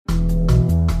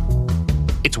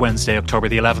Wednesday, October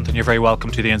the 11th, and you're very welcome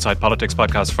to the Inside Politics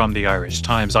podcast from the Irish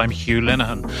Times. I'm Hugh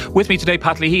Linehan. With me today,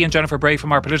 Pat Leahy and Jennifer Bray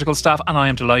from our political staff, and I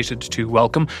am delighted to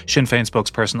welcome Sinn Féin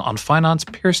spokesperson on finance,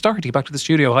 Pearse Doherty, back to the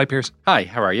studio. Hi, Pearse. Hi,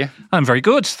 how are you? I'm very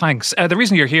good, thanks. The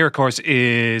reason you're here, of course,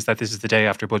 is that this is the day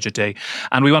after Budget Day,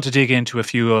 and we want to dig into a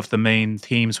few of the main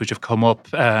themes which have come up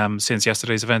since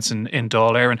yesterday's events in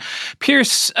Dáil Éireann.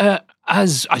 Pearse,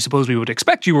 as I suppose we would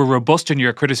expect, you were robust in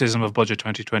your criticism of Budget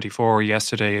 2024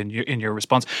 yesterday in your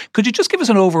response. Could you just give us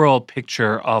an overall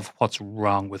picture of what's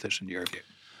wrong with it in your view?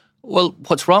 Well,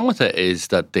 what's wrong with it is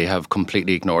that they have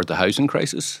completely ignored the housing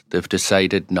crisis. They've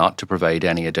decided not to provide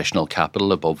any additional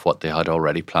capital above what they had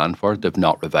already planned for. They've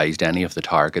not revised any of the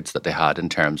targets that they had in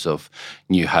terms of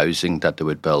new housing that they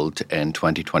would build in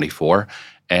 2024.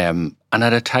 And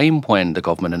at a time when the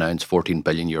government announced €14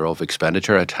 billion of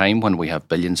expenditure, a time when we have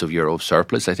billions of euro of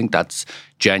surplus, I think that's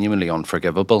genuinely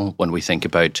unforgivable when we think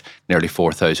about nearly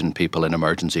 4,000 people in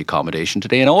emergency accommodation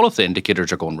today. And all of the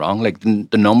indicators are going wrong. Like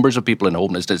the numbers of people in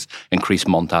homelessness increase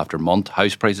month after month.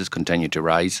 House prices continue to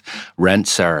rise.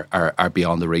 Rents are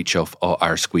beyond the reach of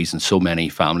are squeezing so many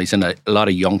families. And a lot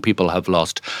of young people have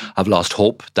lost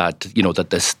hope that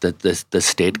that the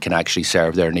state can actually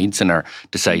serve their needs and are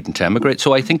deciding to emigrate.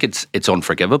 So I think it's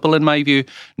unforgivable, in my view,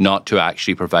 not to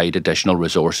actually provide additional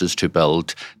resources to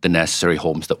build the necessary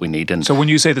homes that we need. And so when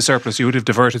you say the surplus, you would have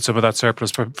diverted some of that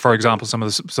surplus, for example, some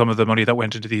of the money that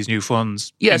went into these new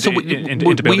funds. Yeah,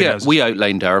 into building houses. We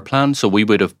outlined our plan. So we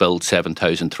would have built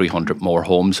 7,300 more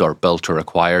homes, or built or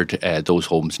acquired those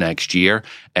homes next year,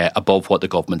 above what the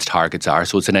government's targets are.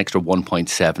 So it's an extra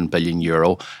 €1.7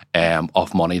 billion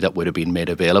of money that would have been made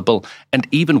available. And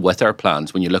even with our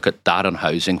plans, when you look at that on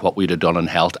housing, what we'd have done on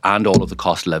health, and all of the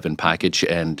cost of living package,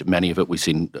 and many of it we've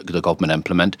seen the government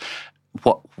implement,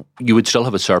 what you would still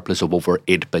have a surplus of over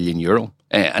 €8 billion.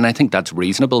 And I think that's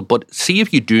reasonable. But see,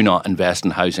 if you do not invest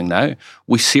in housing now,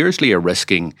 we seriously are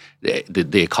risking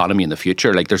the economy in the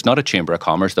future. Like, there's not a Chamber of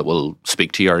Commerce that will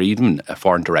speak to you, or even a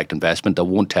foreign direct investment that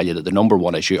won't tell you that the number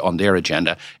one issue on their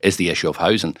agenda is the issue of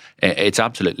housing. It's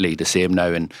absolutely the same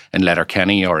now in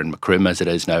Letterkenny or in Macroom as it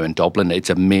is now in Dublin. It's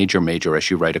a major, major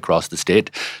issue right across the state.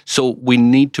 So we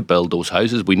need to build those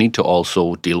houses. We need to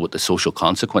also deal with the social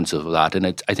consequences of that.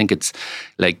 And I think it's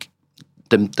like,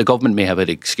 the government may have had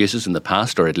excuses in the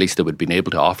past, or at least they would have been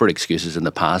able to offer excuses in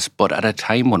the past, but at a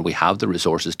time when we have the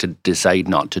resources to decide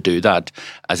not to do that,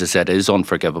 as I said, is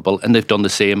unforgivable. And they've done the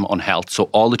same on health. So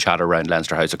all the chatter around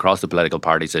Leinster House across the political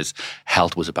parties is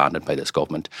health was abandoned by this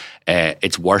government.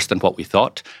 It's worse than what we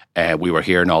thought. We were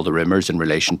hearing all the rumours in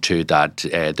relation to that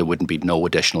there wouldn't be no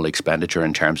additional expenditure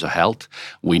in terms of health.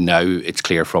 It's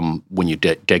clear from when you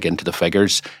dig into the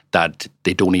figures that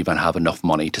they don't even have enough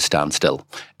money to stand still.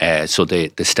 So the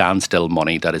standstill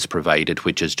money that is provided,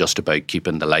 which is just about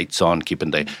keeping the lights on,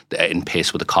 keeping in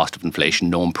pace with the cost of inflation,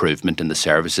 no improvement in the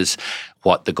services.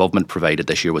 What the government provided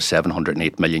this year was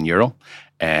 €708 million.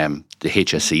 The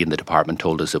HSE and the department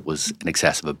told us it was in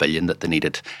excess of $1 billion that they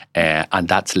needed, and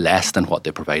that's less than what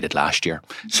they provided last year.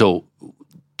 So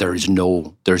there's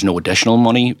no additional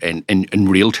money in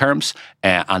real terms,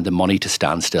 and the money to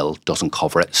stand still doesn't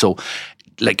cover it. So,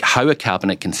 like, how a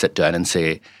cabinet can sit down and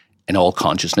say, in all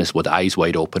consciousness, with eyes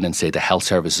wide open, and say the health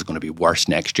service is going to be worse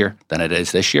next year than it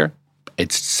is this year,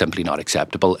 it's simply not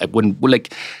acceptable.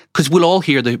 Because we'll all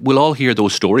hear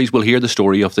those stories. We'll hear the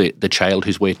story of the child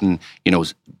who's waiting,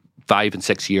 5 and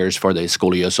 6 years for the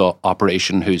scoliosis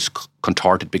operation, who's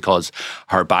contorted because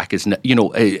her back is,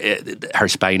 her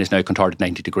spine is now contorted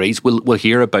 90 degrees. We'll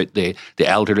hear about the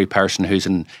elderly person who's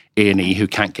in A&E who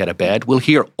can't get a bed. We'll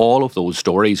hear all of those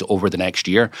stories over the next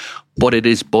year. But it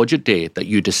is budget day that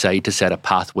you decide to set a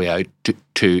pathway out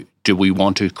to do we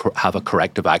want to have a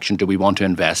corrective action? Do we want to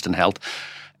invest in health?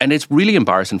 And it's really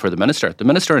embarrassing for the Minister. The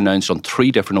Minister announced on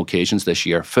 3 different occasions this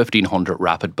year 1,500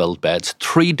 rapid build beds,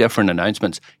 3 different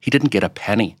announcements. He didn't get a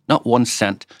penny, not 1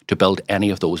 cent to build any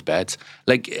of those beds.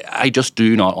 Like, I just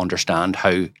do not understand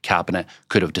how Cabinet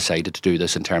could have decided to do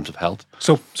this in terms of health.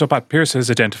 So Pat, Pearse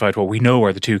has identified what we know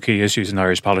are the 2 key issues in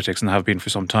Irish politics and have been for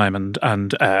some time and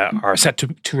are set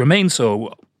to remain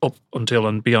so up until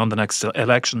and beyond the next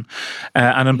election.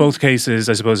 And in both cases,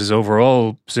 I suppose his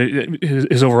overall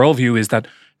view is that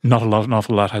an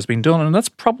awful lot has been done. And that's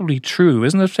probably true,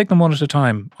 isn't it? Take them one at a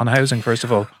time. On housing, first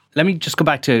of all. Let me just go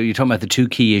back to, you're talking about the 2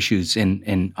 key issues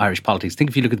in Irish politics. I think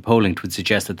if you look at the polling, it would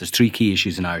suggest that there's 3 key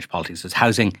issues in Irish politics. There's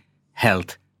housing,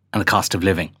 health and the cost of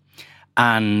living.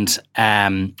 And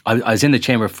I was in the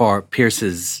chamber for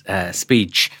Pearse's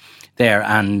speech, there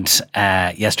and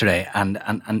yesterday, and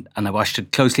I watched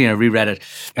it closely and I reread it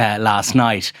last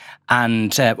night.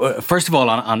 And first of all,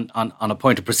 on a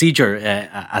point of procedure,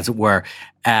 as it were,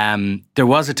 there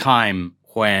was a time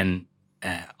when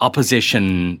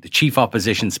the chief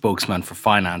opposition spokesman for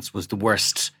finance was the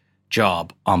worst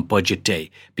job on budget day,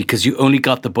 because you only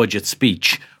got the budget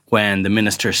speech when the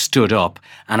minister stood up.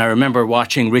 And I remember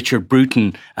watching Richard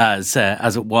Bruton as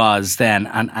it was then,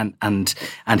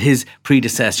 and his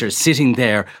predecessors sitting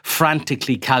there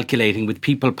frantically calculating, with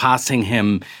people passing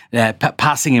him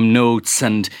notes,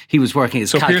 and he was working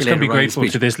his calculator. So Pearse can be grateful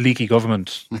to this leaky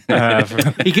government.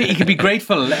 He could be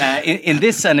grateful in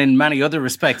this and in many other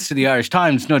respects to the Irish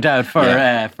Times, no doubt, for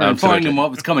informing him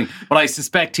what was coming. But I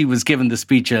suspect he was given the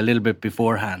speech a little bit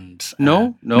beforehand.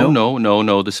 No.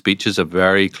 The speech is a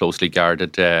very closely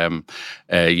guarded.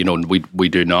 We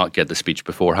do not get the speech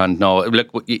beforehand. No, look,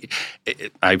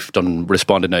 I've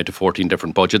responded now to 14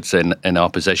 different budgets in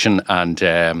opposition, and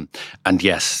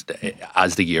yes,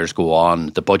 as the years go on,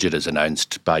 the budget is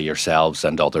announced by yourselves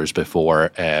and others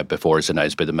before it's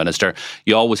announced by the minister.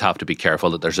 You always have to be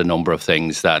careful that there's a number of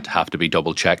things that have to be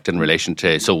double checked in relation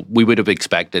to. So we would have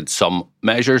expected some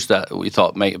measures that we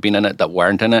thought might have been in it that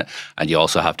weren't in it, and you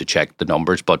also have to check the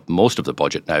numbers. But most of the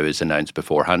budget now is announced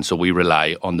beforehand, so we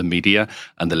rely on the media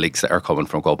and the leaks that are coming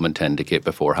from government to indicate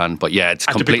beforehand. But yeah, it's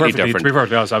completely different. To be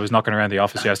perfectly honest, I was knocking around the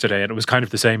office yesterday, and it was kind of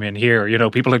the same in here. You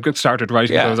know, people had started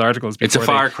writing those articles before. It's a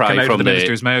far cry from the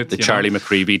minister's mouth. The Charlie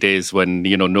McCreevy days when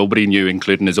nobody knew,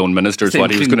 including his own ministers, what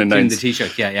he was going to announce. The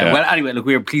Taoiseach, yeah. Well, anyway, look,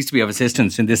 we are pleased to be of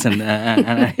assistance in this and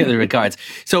other regards.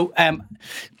 So,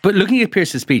 but looking at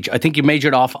Pearse's speech, I think you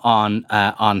majored off on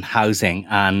housing,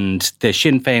 and the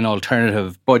Sinn Féin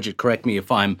alternative budget, correct me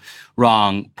if I'm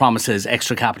wrong, promises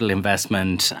extra capital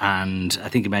investment, and I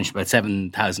think you mentioned about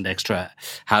 7,000 extra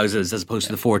houses as opposed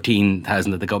to the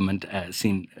 14,000 that the government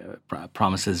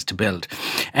promises to build.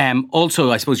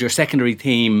 Also, I suppose your secondary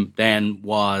theme then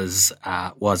was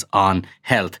on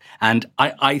health, and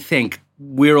I think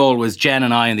we're always, Jen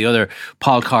and I and the other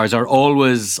Polcars are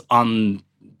always on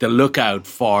the lookout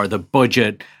for the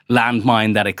budget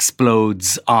landmine that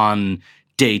explodes on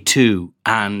day two.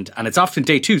 And it's often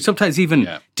day two, sometimes even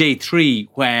day three,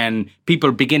 when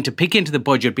people begin to pick into the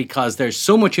budget because there's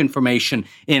so much information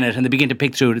in it, and they begin to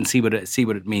pick through it and see what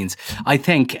it means. I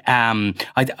think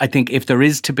I think if there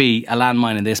is to be a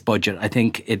landmine in this budget, I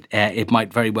think it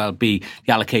might very well be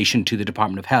the allocation to the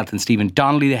Department of Health, and Stephen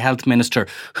Donnelly, the Health Minister,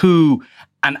 who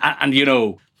and you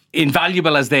know,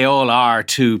 invaluable as they all are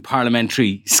to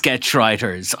parliamentary sketch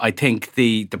writers, I think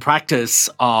the practice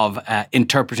of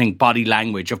interpreting body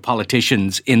language of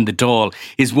politicians in the Dáil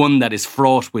is one that is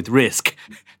fraught with risk.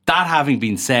 That having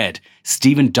been said,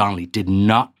 Stephen Donnelly did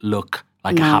not look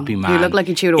like a happy man. He looked like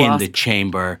he chewed a wasp in the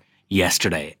chamber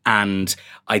yesterday. And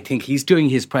I think he's doing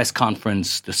his press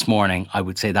conference this morning. I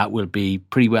would say that will be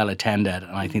pretty well attended,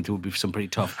 and I think there will be some pretty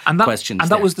tough questions.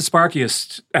 And that was the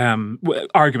sparkiest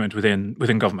argument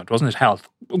within government, wasn't it? Health,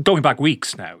 going back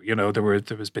weeks now. You know, there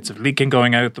was bits of leaking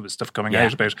going out. There was stuff coming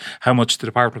out about how much the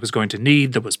department was going to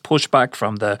need. There was pushback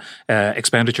from the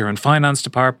expenditure and finance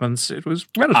departments. It was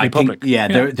relatively public.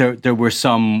 There were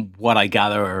some, what I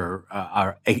gather,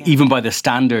 are even by the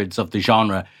standards of the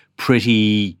genre,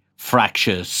 pretty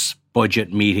fractious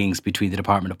budget meetings between the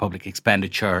Department of Public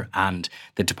Expenditure and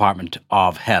the Department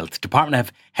of Health. Department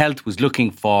of Health was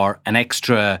looking for an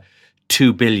extra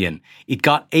 2 billion. It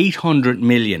got 800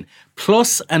 million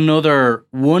plus another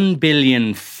 1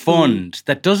 billion fund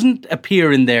that doesn't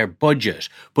appear in their budget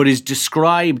but is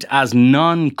described as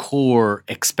non-core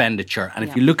expenditure. And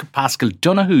if you look at Pascal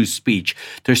Donoghue's speech,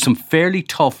 there's some fairly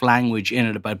tough language in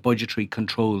it about budgetary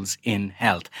controls in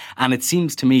health. And it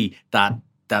seems to me that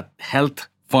health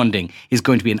funding is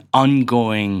going to be an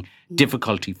ongoing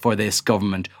difficulty for this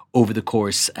government over the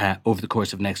course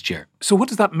of next year. So what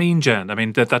does that mean, Jen? I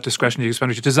mean, that discretionary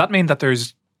expenditure, does that mean that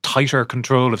there's tighter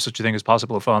control, if such a thing is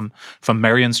possible, from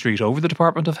Merrion Street over the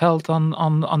Department of Health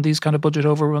on these kind of budget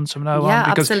overruns from now on?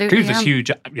 Because clearly there's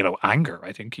huge, anger,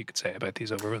 I think you could say, about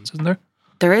these overruns, isn't there?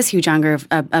 There is huge anger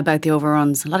about the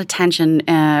overruns, a lot of tension,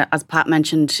 as Pat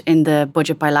mentioned, in the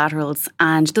budget bilaterals.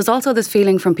 And there's also this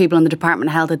feeling from people in the Department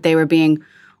of Health that they were being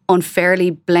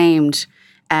unfairly blamed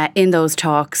in those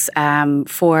talks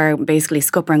for basically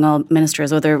scuppering all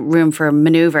ministers or their room for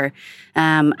manoeuvre.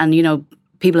 And,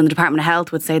 people in the Department of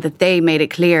Health would say that they made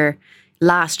it clear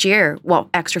last year what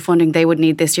extra funding they would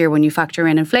need this year when you factor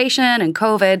in inflation and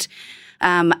COVID.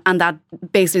 And that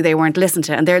basically they weren't listened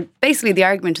to. And they're basically, the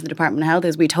argument to the Department of Health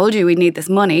is, we told you we need this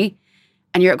money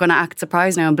and you're going to act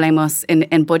surprised now and blame us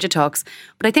in budget talks.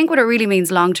 But I think what it really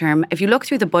means long term, if you look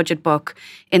through the budget book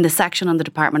in the section on the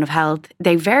Department of Health,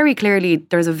 there's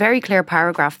a very clear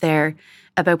paragraph there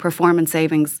about performance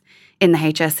savings in the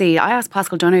HSE. I asked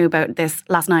Pascal Donoghue about this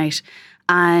last night,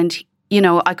 and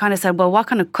I kind of said, well, what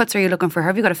kind of cuts are you looking for?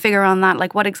 Have you got a figure on that?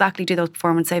 Like, what exactly do those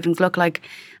performance savings look like?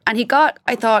 And he got,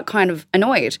 I thought, kind of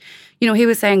annoyed. He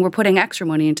was saying, we're putting extra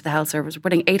money into the health service. We're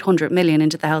putting 800 million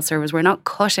into the health service. We're not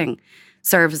cutting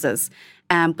services.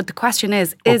 But the question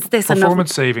is this enough?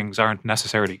 Performance savings aren't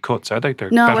necessarily cuts, are they?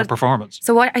 They're better performance.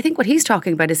 So I think what he's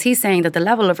talking about is he's saying that the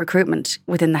level of recruitment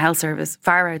within the health service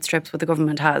far outstrips what the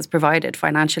government has provided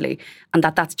financially, and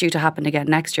that's due to happen again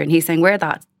next year. And he's saying where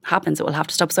that happens, it will have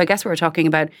to stop. So I guess what we're talking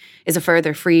about is a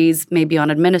further freeze, maybe on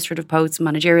administrative posts,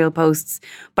 managerial posts.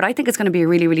 But I think it's going to be a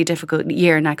really, really difficult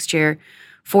year next year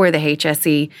for the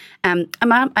HSE.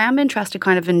 I am interested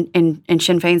kind of in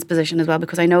Sinn Féin's position as well,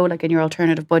 because I know, like, in your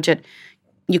alternative budget,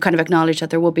 you kind of acknowledge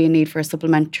that there will be a need for a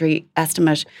supplementary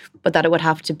estimate, but that it would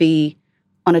have to be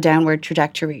on a downward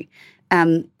trajectory.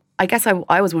 I guess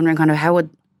I was wondering kind of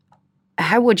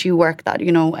how would you work that?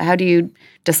 How do you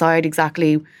decide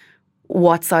exactly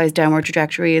what size downward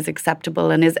trajectory is acceptable,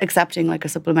 and is accepting like a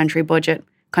supplementary budget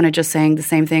kind of just saying the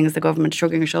same thing as the government,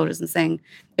 shrugging your shoulders and saying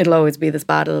it'll always be this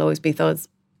bad, it'll always be thuds?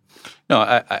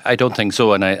 No, I don't think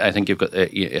so, and I think you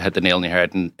hit the nail on the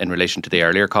head in relation to the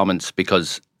earlier comments,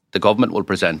 because the government will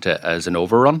present it as an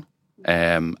overrun,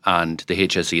 and the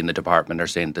HSE and the department are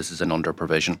saying this is an under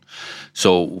provision.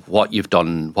 So what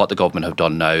the government have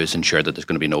done now is ensure that there's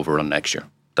going to be an overrun next year.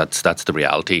 That's the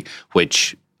reality,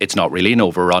 which it's not really an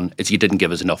overrun. It's you didn't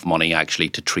give us enough money actually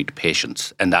to treat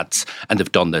patients, and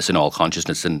they've done this in all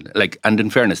consciousness. And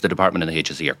in fairness, the department and the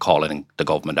HSE are calling the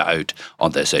government out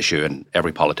on this issue, and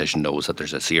every politician knows that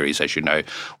there's a serious issue now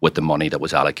with the money that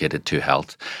was allocated to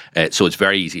health. So it's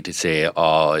very easy to say,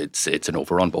 oh, it's an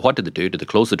overrun. But what did they do? Did they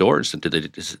close the doors? Did they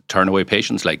just turn away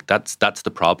patients? That's the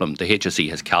problem. The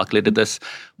HSE has calculated this,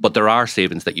 but there are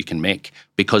savings that you can make,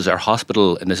 because our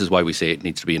hospital, and this is why we say it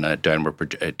needs to be in a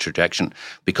downward trajectory,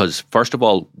 because first of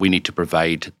all, we need to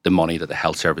provide the money that the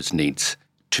health service needs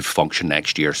to function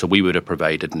next year. So we would have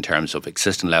provided, in terms of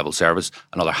existing level service,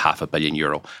 another €500 million.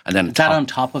 And then is that on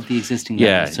top of the existing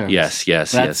level service?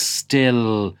 Yes. That's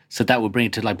still, so that would bring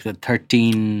it to like the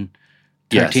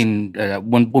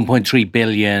 1.3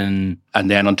 billion. And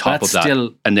then on top of that,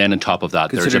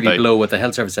 there's about below what the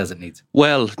health service says it needs.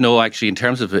 Well, no, actually, in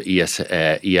terms of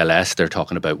ELS, they're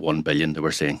talking about 1 billion. They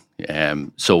were saying.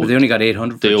 But they only got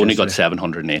 800. They only got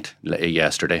 708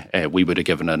 yesterday. We would have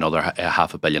given another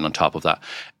 €500 million on top of that,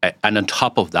 and on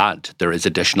top of that, there is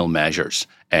additional measures,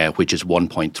 which is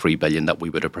 1.3 billion that we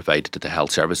would have provided to the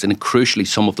health service. And crucially,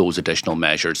 some of those additional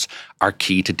measures are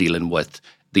key to dealing with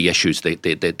the issues,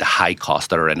 the high costs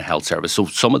that are in health service. So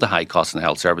some of the high costs in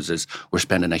health services, we're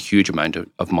spending a huge amount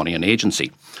of money on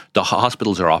agency. The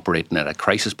hospitals are operating at a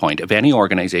crisis point. If any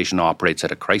organisation operates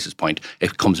at a crisis point,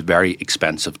 it becomes very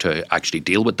expensive to actually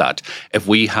deal with that. If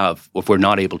we're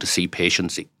not able to see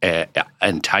patients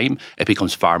in time, it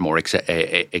becomes far more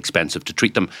expensive to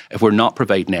treat them. If we're not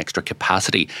providing extra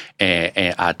capacity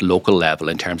at local level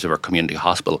in terms of our community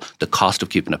hospital, the cost of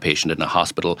keeping a patient in a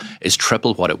hospital is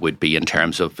triple what it would be in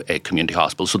terms of a community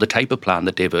hospital. So the type of plan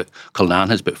that David Cullinane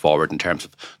has put forward in terms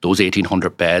of those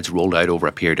 1,800 beds rolled out over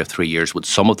a period of 3 years, with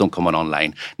some of them coming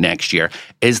online next year,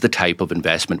 is the type of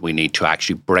investment we need to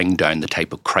actually bring down the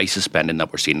type of crisis spending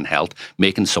that we're seeing in health,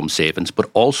 making some savings, but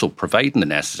also providing the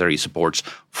necessary supports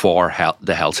for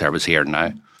the health service here and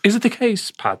now. Is it the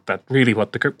case, Pat, that really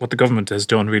what the government has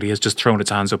done really is just thrown its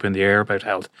hands up in the air about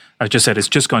health? I just said it's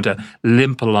just going to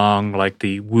limp along like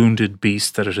the wounded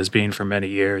beast that it has been for many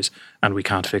years, and we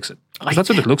can't fix it. That's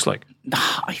what it looks like.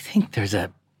 I think there's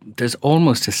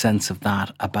almost a sense of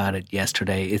that about it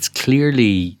yesterday. It's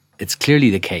clearly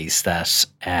the case that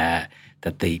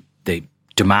the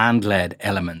demand-led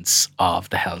elements of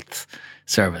the health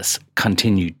service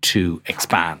continue to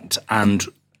expand, and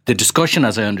the discussion,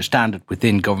 as I understand it,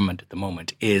 within government at the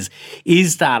moment is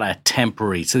that a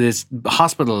temporary? So there's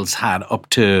hospitals had up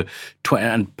to 20,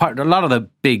 and a lot of the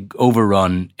big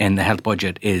overrun in the health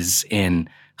budget is in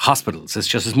hospitals. It's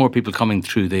just there's more people coming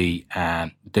through the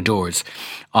doors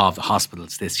of the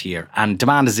hospitals this year, and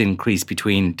demand has increased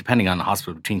depending on the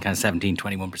hospital, between kind of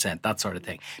 17-21%, that sort of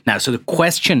thing. Now, so the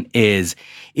question is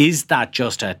that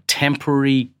just a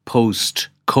temporary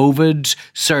post-COVID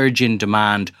surge in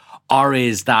demand, or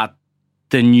is that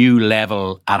the new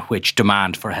level at which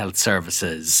demand for health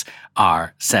services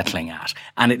are settling at.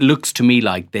 And it looks to me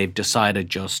like they've decided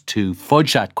just to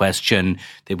fudge that question.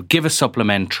 They will give a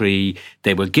supplementary.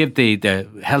 They will give the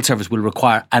health service will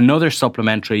require another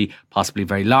supplementary, possibly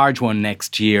very large one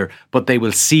next year. But they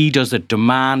will see, does the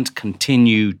demand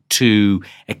continue to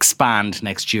expand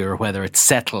next year, or whether it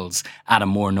settles at a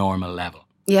more normal level.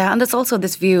 Yeah, and there's also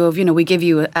this view of, we give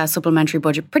you a supplementary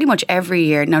budget pretty much every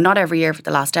year. Now, not every year for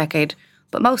the last decade,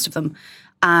 but most of them.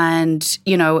 And,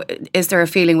 is there a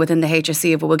feeling within the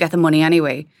HSE of, well, we'll get the money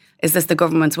anyway? Is this the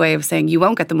government's way of saying you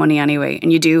won't get the money anyway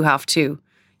and you do have to,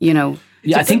 Yeah,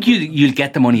 I think you'll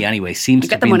get the money anyway. Seems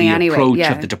to be the approach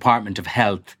of the Department of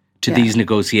Health to these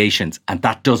negotiations. And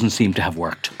that doesn't seem to have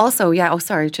worked. Also,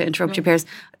 sorry to interrupt you, Pearse.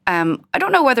 I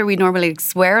don't know whether we normally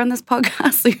swear on this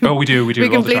podcast. We do. We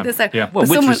can bleed this out. Yeah. Well,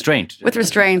 with restraint. With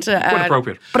restraint. Quite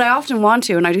appropriate. But I often want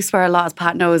to, and I do swear a lot, as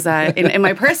Pat knows, in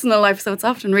my personal life, so it's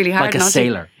often really hard. Like a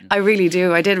sailor. I really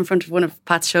do. I did in front of one of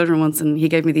Pat's children once, and he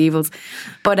gave me the evils.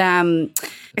 But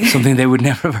something they would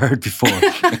never have heard before.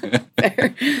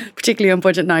 Particularly on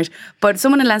budget night. But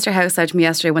someone in Leinster House said to me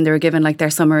yesterday, when they were given their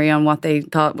summary on what they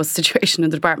thought was the situation in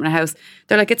the Department of House,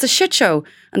 they're like, it's a shit show.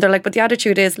 And they're like, but the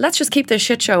attitude is, let's just keep this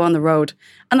shit show on the road.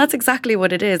 And that's exactly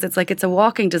what it is. It's like, it's a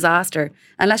walking disaster.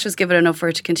 And let's just give it enough for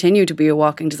it to continue to be a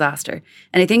walking disaster.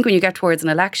 And I think when you get towards an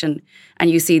election and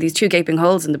you see these two gaping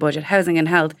holes in the budget, housing and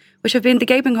health, which have been the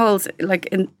gaping holes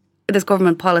in this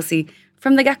government policy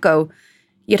from the get-go,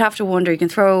 you'd have to wonder, you can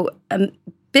throw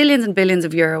billions and billions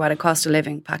of euro at a cost of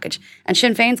living package. And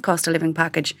Sinn Féin's cost of living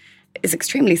package is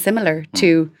extremely similar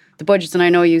to the budgets. And I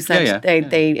know you said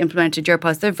they implemented your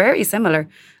post. They're very similar.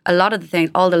 A lot of the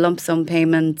things, all the lump sum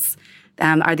payments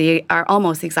are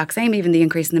almost the exact same. Even the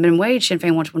increase in the minimum wage, Sinn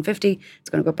Féin wanted 150, it's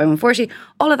going to go up by 140.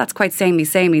 All of that's quite samey.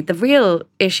 The real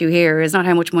issue here is not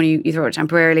how much money you throw at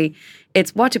temporarily.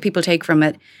 It's what do people take from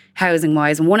it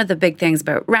housing-wise. And one of the big things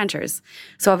about renters,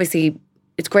 so obviously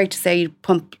it's great to say you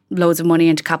pump loads of money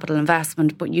into capital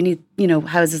investment, but you need,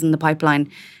 houses in the pipeline.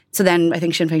 So then I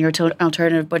think Sinn Féin, your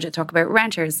alternative budget, talk about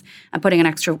renters and putting an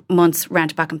extra month's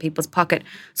rent back in people's pocket.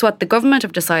 So what the government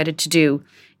have decided to do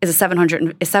is a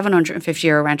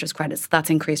 €750 renters credit. So that's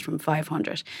increased from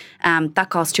 500. That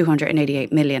costs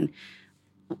 288 million.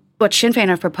 What Sinn Féin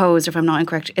have proposed, if I'm not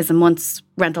incorrect, is a month's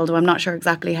rental, though I'm not sure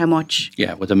exactly how much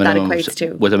with a minimum, that equates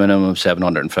to. With a minimum of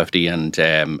 750 and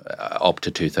up to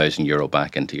 €2,000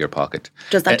 back into your pocket.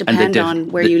 Does that depend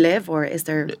on where you live, or is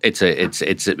there?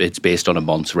 It's based on a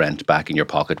month's rent back in your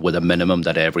pocket, with a minimum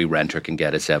that every renter can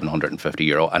get is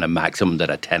 €750 and a maximum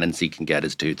that a tenancy can get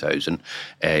is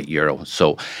 €2,000.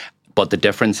 So. But the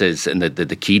difference is, and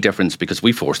the key difference, because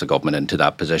we forced the government into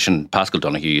that position, Pascal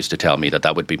Donoghue used to tell me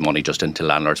that would be money just into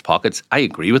landlords' pockets. I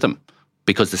agree with him,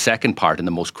 because the second part and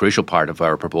the most crucial part of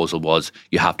our proposal was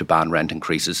you have to ban rent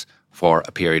increases for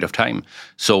a period of time.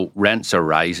 So rents are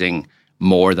rising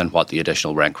more than what the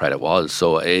additional rent credit was.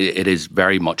 So it is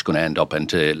very much going to end up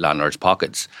into landlords'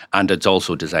 pockets. And it's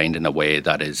also designed in a way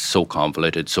that is so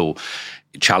convoluted, so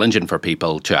challenging for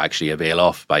people to actually avail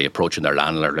of by approaching their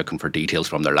landlord, looking for details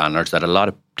from their landlords, that a lot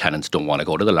of tenants don't want to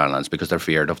go to the landlords because they're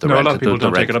feared of the rent. A lot of people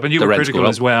don't take it up. And you were critical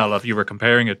as well of, you were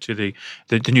comparing it to the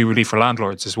new relief for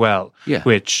landlords as well,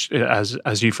 which,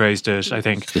 as you phrased it, I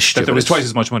think that there was twice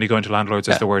as much money going to landlords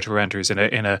as there were to renters at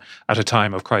a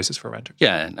time of crisis for renters.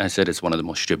 Yeah, and I said it's one of the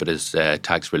most stupidest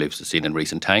tax reliefs we've seen in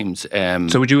recent times.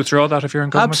 So would you withdraw that if you're in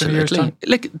government in a year's time?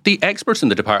 Like, the experts in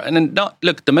the department, and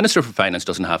the Minister for Finance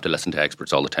doesn't have to listen to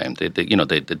experts all the time. They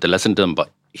listen to them, but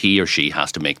he or she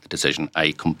has to make the decision.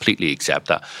 I completely accept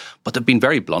that. But they've been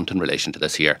very blunt in relation to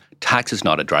this here. Tax is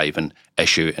not a driving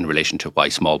issue in relation to why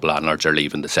small landlords are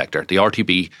leaving the sector. The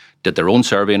RTB did their own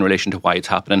survey in relation to why it's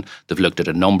happening. They've looked at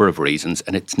a number of reasons,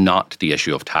 and it's not the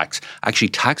issue of tax. Actually,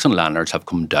 tax on landlords have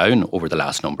come down over the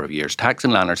last number of years. Tax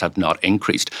on landlords have not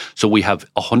increased. So we have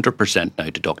 100% now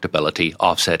deductibility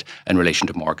offset in relation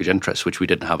to mortgage interest, which we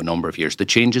didn't have a number of years. The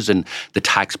changes in the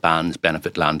tax bands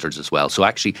benefit landlords as well. So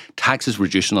actually, tax is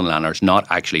reducing on landlords, not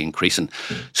actually increasing.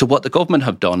 So what the government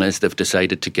have done is they've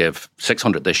decided to give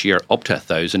 600 this year, up to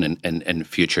 1,000 in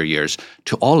future years,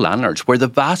 to all landlords, where the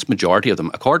vast majority of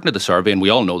them, according to the survey, and we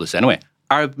all know this anyway,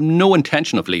 have no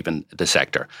intention of leaving the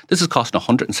sector. This is costing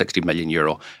 €160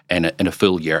 million in a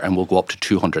full year, and will go up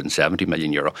to €270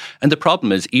 million. And the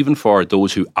problem is, even for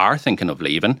those who are thinking of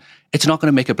leaving, it's not going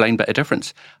to make a blind bit of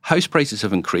difference. House prices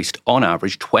have increased on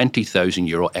average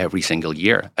 €20,000 every single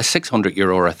year. A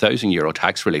 €600 or €1,000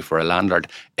 tax relief for a landlord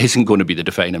isn't going to be the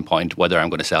defining point whether I'm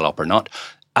going to sell up or not.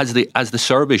 As the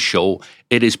surveys show,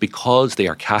 it is because they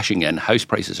are cashing in. House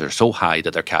prices are so high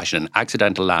that they're cashing in.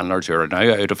 Accidental landlords who are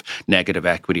now out of negative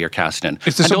equity are cashing in.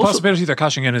 Is there some possibility they're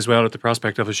cashing in as well at the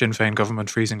prospect of a Sinn Féin government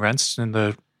freezing rents in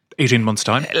the 18 months'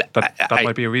 time? That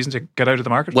might be a reason to get out of the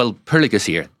market? Well, Purligus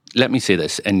here, let me say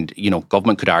this, and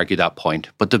government could argue that point,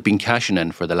 but they've been cashing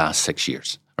in for the last 6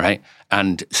 years, right?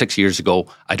 And 6 years ago,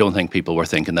 I don't think people were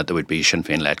thinking that there would be a Sinn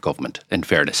Féin-led government, in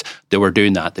fairness. They were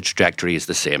doing that. The trajectory is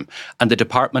the same. And the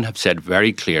department have said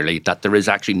very clearly that there is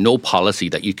actually no policy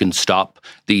that you can stop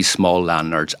these small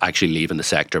landlords actually leaving the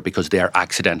sector because they are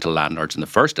accidental landlords in the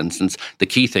first instance. The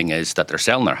key thing is that they're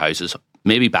selling their houses,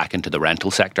 maybe back into the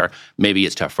rental sector, maybe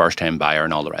it's to a first-time buyer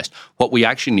and all the rest. What we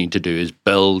actually need to do is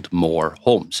build more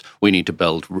homes. We need to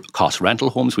build cost rental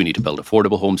homes, we need to build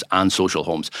affordable homes and social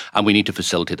homes, and we need to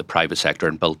facilitate the private sector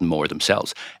and build more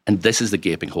themselves. And this is the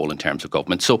gaping hole in terms of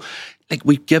government. So,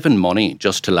 we've given money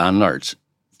just to landlords,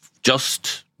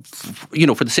 just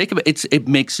for the sake of it, it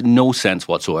makes no sense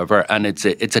whatsoever, and it's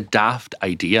a daft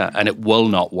idea, and it will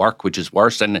not work, which is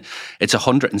worse. And it's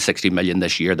 160 million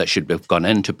this year that should have gone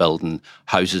into building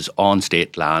houses on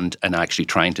state land and actually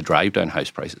trying to drive down house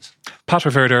prices. Pat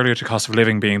referred earlier to cost of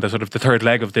living being the sort of the third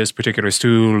leg of this particular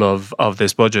stool of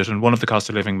this budget, and one of the cost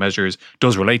of living measures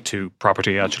does relate to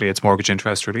property. Actually, it's mortgage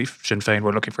interest relief. Sinn Féin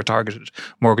were looking for targeted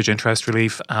mortgage interest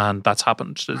relief, and that's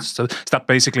happened. So is that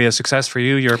basically a success for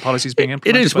you? Your policies being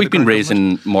implemented? It is. We've been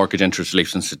raising mortgage interest relief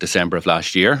since December of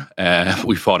last year.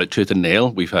 We fought it tooth and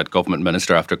nail. We've had government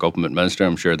minister after government minister.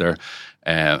 I'm sure they're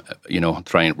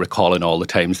recalling all the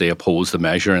times they opposed the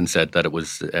measure and said that it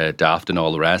was daft and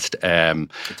all the rest. They're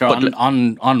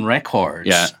on record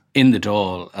in the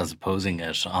Dáil as opposing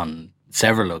it on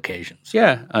several occasions.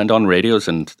 Yeah, and on radios,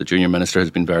 and the junior minister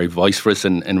has been very vociferous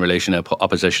in relation to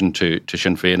opposition to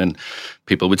Sinn Féin, and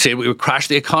people would say we would crash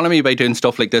the economy by doing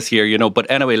stuff like this here, But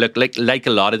anyway, look, like a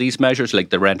lot of these measures, like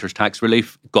the renters' tax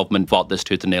relief, government fought this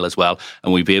tooth and nail as well,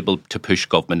 and we've been able to push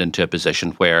government into a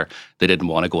position where they didn't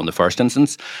want to go in the first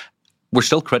instance. We're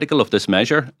still critical of this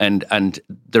measure, and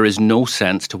there is no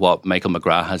sense to what Michael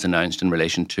McGrath has announced in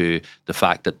relation to the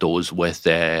fact that those with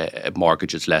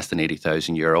mortgages less than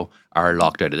 €80,000 are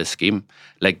locked out of this scheme.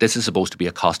 This is supposed to be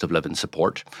a cost of living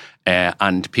support,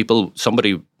 and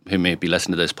somebody who may be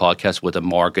listening to this podcast with a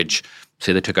mortgage,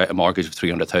 say they took out a mortgage of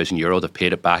 €300,000, they've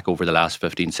paid it back over the last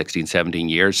 15, 16, 17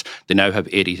 years. They now have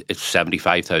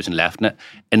 75,000 left in it.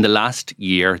 In the last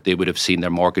year, they would have seen their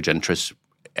mortgage interest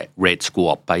rates go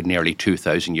up by nearly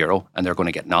 €2,000, and they're going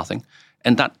to get nothing.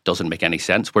 And that doesn't make any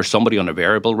sense, where somebody on a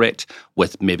variable rate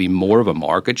with maybe more of a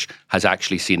mortgage has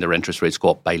actually seen their interest rates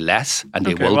go up by less, and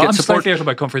they will get support. I'm slightly out of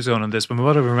my comfort zone on this, but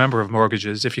what I remember of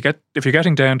mortgages, if you're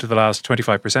getting down to the last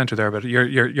 25% or there, but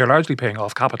you're largely paying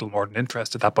off capital more than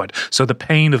interest at that point. So the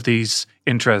pain of these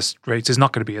interest rates is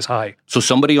not going to be as high. So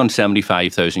somebody on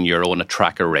 €75,000 on a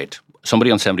tracker rate,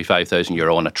 somebody on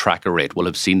 €75,000 on a tracker rate will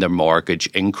have seen their mortgage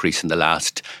increase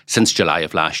since July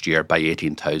of last year by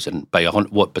 18,000, by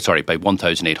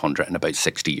 1,800 and about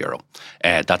 €60.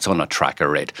 That's on a tracker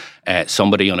rate.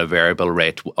 Somebody on a variable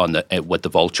rate with the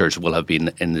vultures will have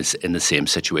been in the same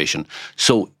situation.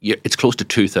 So it's close to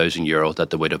 €2,000 that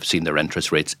they would have seen their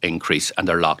interest rates increase, and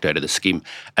they're locked out of the scheme.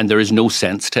 And there is no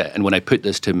sense to it. And when I put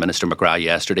this to Minister McGrath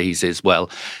yesterday, he says, well,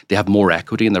 they have more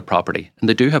equity in their property, and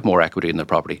they do have more equity in their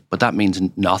property, but that means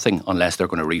nothing unless they're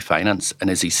going to refinance. And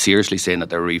is he seriously saying that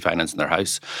they're refinancing their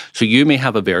house? So you may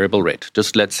have a variable rate.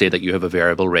 Just let's say that you have a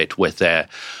variable rate with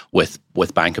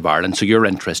Bank of Ireland. So your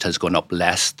interest has gone up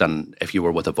less than if you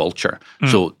were with a vulture.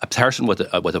 So a person with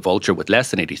a vulture with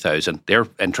less than 80,000, their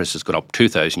interest has gone up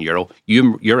 €2,000.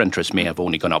 Your interest may have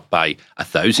only gone up by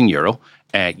 €1,000.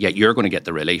 Yet you're going to get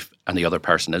the relief and the other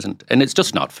person isn't. And it's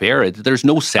just not fair. There's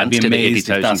no sense to the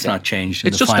 80,000. If that's not changed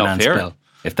in the finance bill.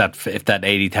 If that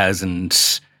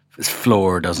 80,000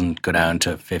 floor doesn't go down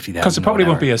to 50,000. Because it probably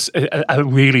won't be a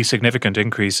really significant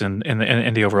increase in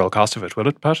the overall cost of it, will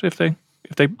it, Pat? If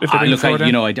they look, I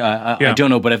don't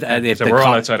know, but if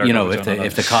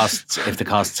the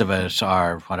costs of it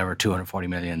are whatever 240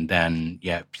 million, then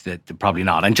probably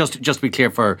not. And just to be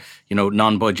clear for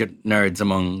non-budget nerds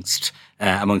amongst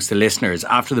the listeners,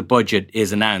 after the budget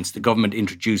is announced, the government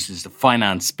introduces the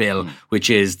finance bill, which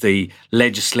is the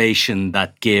legislation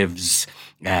that gives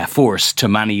force to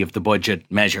many of the budget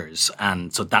measures,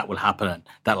 and so that will happen.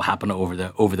 That'll happen over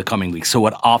the coming weeks. So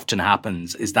what often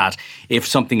happens is that if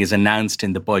something is announced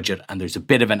in the budget and there's a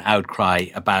bit of an outcry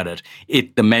about it,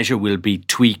 the measure will be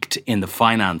tweaked in the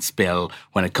finance bill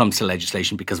when it comes to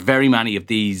legislation, because very many of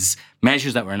these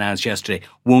measures that were announced yesterday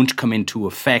won't come into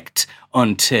effect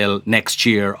until next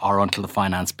year or until the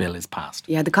finance bill is passed.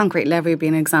 Yeah, the concrete levy would be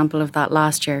an example of that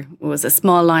last year. It was a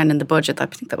small line in the budget, I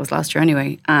think that was last year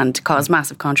anyway, and caused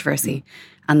massive controvery.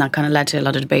 And that kind of led to a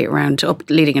lot of debate around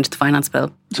leading into the finance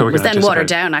bill. So it was then watered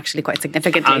down actually quite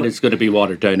significantly. And it's going to be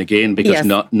watered down again because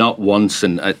not once,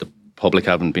 and the public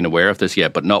haven't been aware of this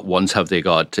yet, but not once have they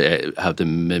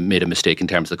made a mistake in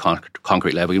terms of the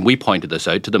concrete levy. And we pointed this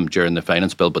out to them during the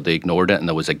finance bill, but they ignored it, and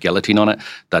there was a guillotine on it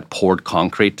that poured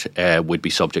concrete would be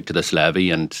subject to this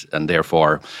levy, and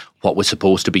therefore what was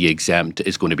supposed to be exempt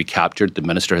is going to be captured. The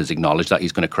minister has acknowledged that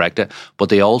he's going to correct it, but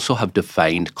they also have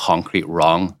defined concrete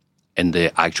wrong in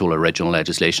the actual original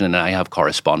legislation, and I have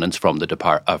correspondence from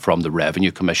the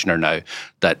Revenue Commissioner now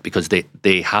that because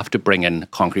they have to bring in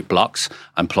concrete blocks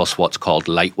and plus what's called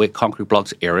lightweight concrete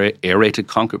blocks, aerated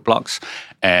concrete blocks.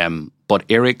 But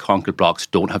aerated concrete blocks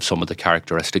don't have some of the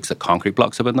characteristics that concrete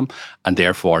blocks have in them, and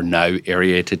therefore now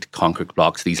aerated concrete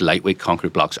blocks, these lightweight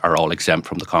concrete blocks, are all exempt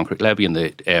from the concrete levy. And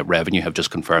the Revenue have just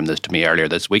confirmed this to me earlier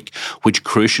this week, which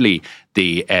crucially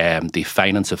the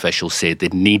finance officials said they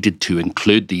needed to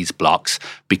include these blocks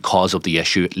because of the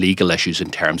legal issues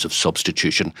in terms of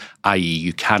substitution, i.e.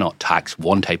 you cannot tax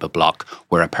one type of block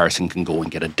where a person can go and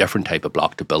get a different type of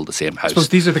block to build the same house. I suppose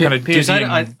these are the kind of Pearse,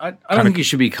 I don't think you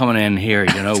should be coming in here,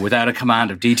 without a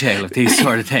command of detail of these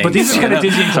sort of things. But these are kind of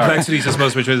dizzying complexities, I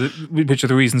suppose, which are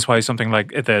the reasons why something like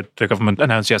the government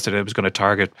announced yesterday it was going to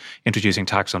target introducing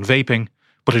tax on vaping,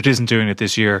 but it isn't doing it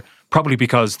this year, probably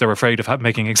because they're afraid of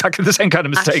making exactly the same kind of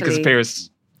mistake as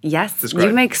Pearse. Yes, described.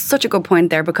 You make such a good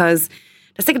point there, because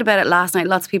I was thinking about it last night.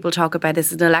 Lots of people talk about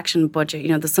this as an election budget.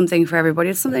 There's something for everybody.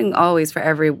 There's something always for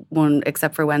everyone,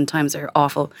 except for when times are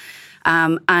awful.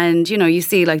 And you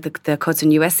see like the cuts in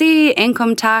USC,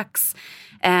 income tax.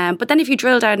 But then if you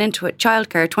drill down into it,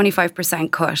 childcare, 25%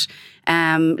 cut.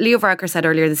 Leo Varadkar said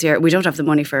earlier this year, we don't have the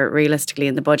money for it realistically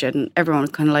in the budget. And everyone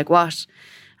was kind of like, what?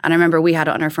 And I remember we had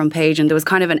it on our front page, and there was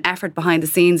kind of an effort behind the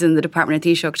scenes in the Department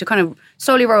of Taoiseach to kind of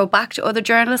slowly roll back to other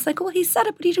journalists, like, oh, he said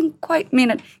it, but he didn't quite mean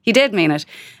it. He did mean it.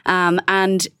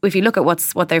 And if you look at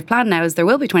what they've planned now, is there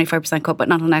will be 25% cut, but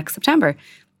not until next September.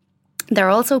 They're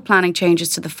also planning changes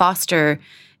to the foster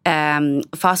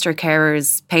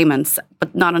carers payments,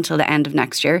 but not until the end of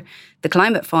next year. The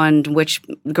Climate Fund, which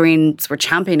the Greens were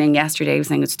championing yesterday, was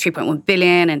saying it's 3.1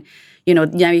 billion, and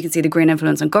now you can see the green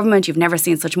influence on government. You've never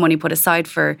seen such money put aside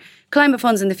for climate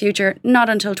funds in the future, not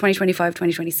until 2025,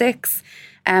 2026.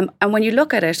 And when you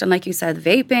look at it, and like you said,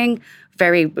 vaping,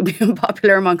 very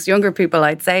popular amongst younger people,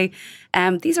 I'd say,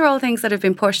 these are all things that have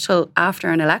been pushed till after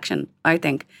an election, I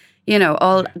think.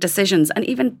 All decisions, and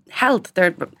even health,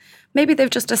 maybe they've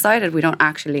just decided we don't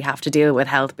actually have to deal with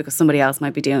health because somebody else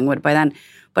might be dealing with it by then.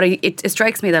 But it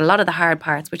strikes me that a lot of the hard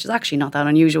parts, which is actually not that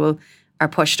unusual, are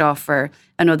pushed off for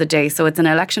another day. So it's an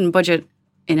election budget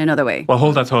in another way. Well,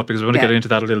 hold that thought, because we want to get into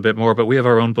that a little bit more, but we have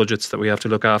our own budgets that we have to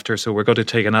look after, so we're going to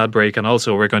take an ad break, and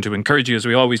also we're going to encourage you, as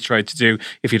we always try to do,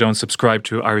 if you don't subscribe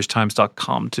to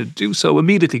irishtimes.com, to do so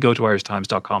immediately. Go to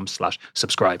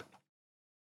irishtimes.com/subscribe.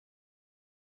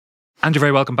 And you're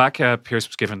very welcome back. Pearse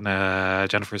was giving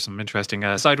Jennifer some interesting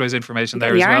sideways information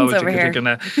there as well,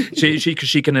 which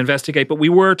she can investigate. But we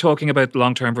were talking about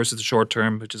long-term versus the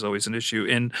short-term, which is always an issue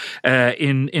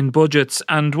in budgets.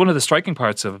 And one of the striking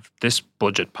parts of this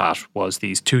budget, Pat, was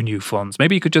these two new funds.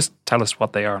 Maybe you could just tell us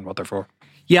what they are and what they're for.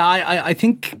 Yeah, I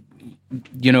think,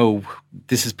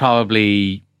 this is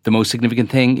probably the most significant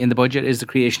thing in the budget, is the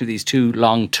creation of these two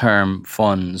long-term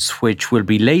funds, which will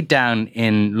be laid down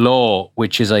in law,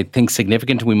 which is, I think,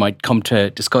 significant. We might come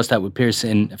to discuss that with Pearse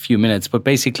in a few minutes. But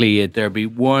basically, there'll be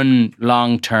one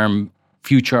long-term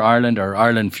Future Ireland or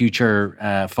Ireland Future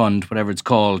Fund, whatever it's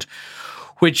called,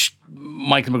 which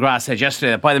Michael McGrath said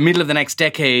yesterday that by the middle of the next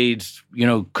decade,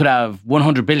 could have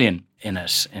 100 billion in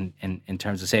it in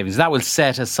terms of savings. That will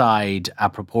set aside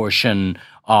a proportion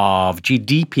of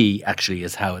GDP, actually,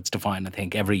 is how it's defined, I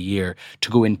think, every year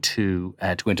to go into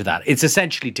that. It's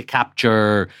essentially to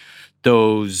capture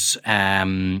those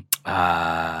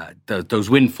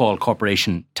windfall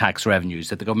corporation tax revenues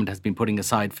that the government has been putting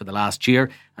aside for the last year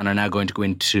and are now going to go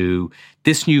into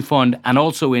this new fund, and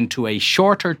also into a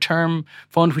shorter term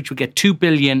fund, which will get 2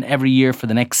 billion every year for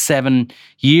the next 7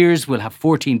 years. We'll have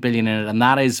 14 billion in it, and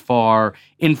that is for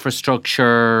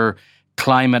infrastructure,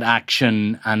 climate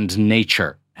action and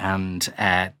nature. And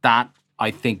that,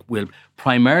 I think, will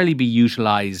primarily be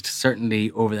utilised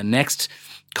certainly over the next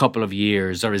couple of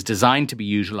years, or is designed to be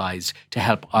utilised to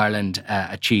help Ireland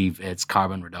achieve its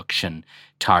carbon reduction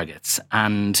targets.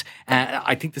 And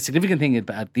I think the significant thing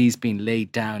about these being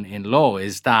laid down in law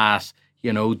is that,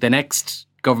 the next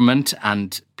government,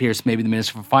 and Pearse, maybe the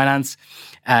Minister for Finance,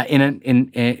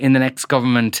 in the next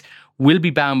government, will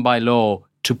be bound by law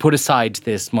to put aside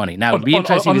this money. Now, it'll be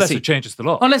interesting unless to see. It changes the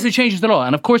law. Unless it changes the law.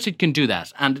 And of course it can do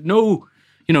that. And no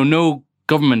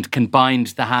government can bind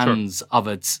the hands of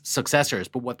its successors,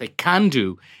 but what they can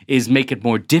do is make it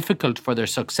more difficult for their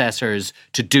successors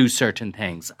to do certain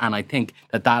things. And I think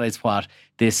that is what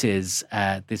this is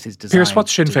designed. Pearse,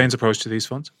 what's Sinn Féin's approach to these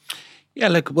funds?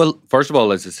 Yeah, well, first of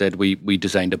all, as I said, we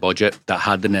designed a budget that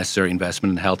had the necessary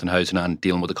investment in health and housing and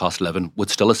dealing with the cost of living with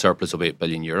still a surplus of €8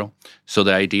 billion. So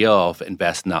the idea of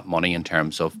investing that money in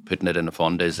terms of putting it in a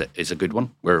fund is a good one.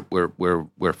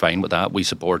 We're fine with that. We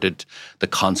supported the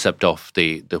concept of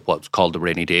the what's called the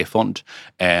rainy day fund,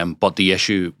 but the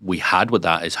issue we had with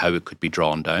that is how it could be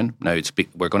drawn down. Now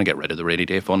we're going to get rid of the rainy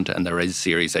day fund, and there is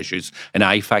serious issues. And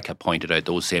IFAC have pointed out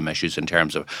those same issues in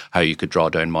terms of how you could draw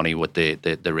down money with the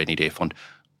rainy day fund.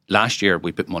 Last year,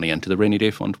 we put money into the rainy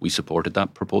day fund. We supported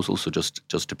that proposal. So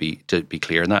just to be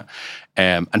clear on that.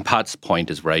 And Pat's point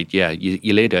is right. Yeah,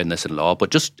 you lay down this in law, but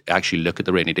just actually look at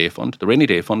the rainy day fund. The rainy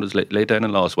day fund was laid down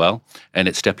in law as well, and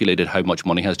it stipulated how much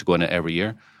money has to go in it every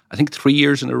year. I think 3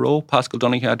 years in a row, Paschal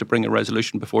Donohoe had to bring a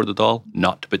resolution before the Dáil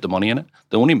not to put the money in it.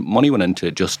 The only money went into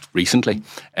it just recently.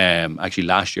 Actually,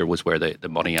 last year was where the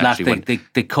money actually went.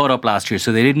 They caught up last year,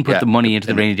 so they didn't put the money into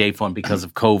the rainy day fund because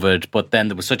of COVID. But then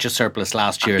there was such a surplus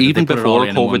last year. Even before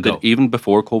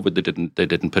COVID, they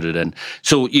didn't put it in.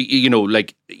 So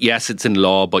yes, it's in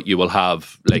law, but you will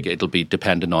have it'll be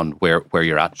dependent on where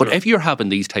you're at. But if you're having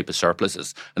these type of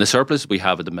surpluses, and the surpluses we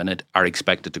have at the minute are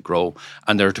expected to grow,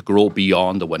 and they're to grow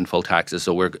beyond the windfall taxes.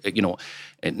 So we're,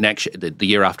 the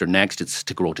year after next, it's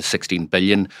to grow to 16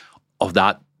 billion. Of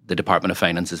that, the Department of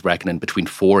Finance is reckoning between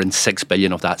 4 and 6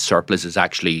 billion of that surplus is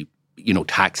actually,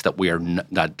 tax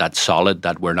that that's solid,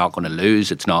 that we're not going to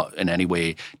lose. It's not in any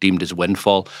way deemed as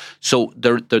windfall. So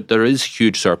there is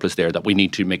huge surplus there that we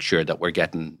need to make sure that we're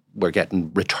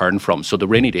getting return from. So the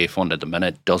rainy day fund at the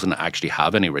minute doesn't actually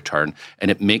have any return,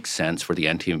 and it makes sense for the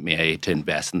NTMA to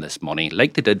invest in this money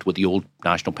like they did with the old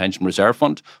National Pension Reserve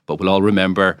Fund. But we'll all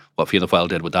remember what Fianna Fáil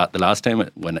did with that the last time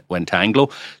when it went to Anglo.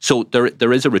 So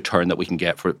there is a return that we can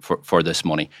get for this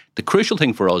money. The crucial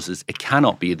thing for us is it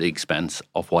cannot be at the expense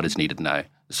of what is needed now.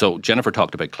 So Jennifer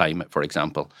talked about climate, for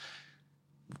example.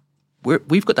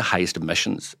 We've got the highest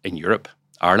emissions in Europe.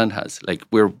 Ireland has.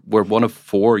 We're one of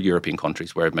 4 European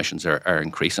countries where emissions are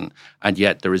increasing, and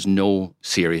yet there is no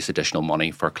serious additional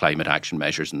money for climate action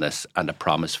measures in this, and a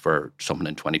promise for something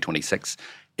in 2026.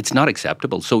 It's not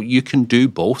acceptable. So you can do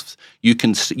both. You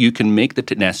can make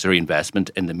the necessary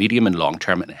investment in the medium and long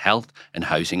term in health and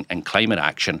housing and climate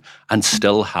action, and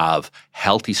still have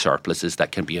healthy surpluses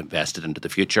that can be invested into the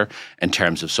future in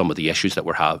terms of some of the issues that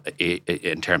we have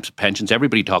in terms of pensions.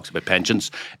 Everybody talks about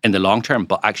pensions in the long term,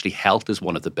 but actually health is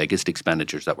one of the biggest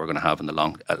expenditures that we're going to have in the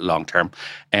long term.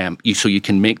 So you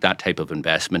can make that type of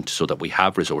investment so that we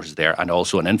have resources there, and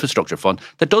also an infrastructure fund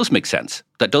that does make sense.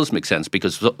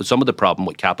 Because some of the problem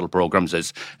with capital programs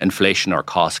is inflation or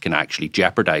costs can actually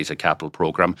jeopardize a capital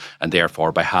program, and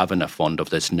therefore by having a fund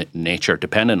of this nature,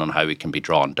 depending on how it can be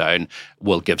drawn down,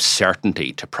 will give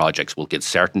certainty to projects, will give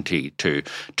certainty to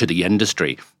the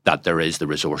industry that there is the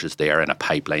resources there and a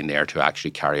pipeline there to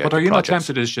actually carry out the projects. But are you not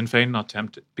tempted, is Sinn Féin not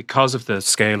tempted, because of the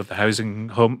scale of the housing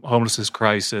homelessness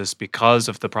crisis, because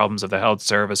of the problems of the health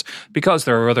service, because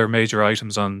there are other major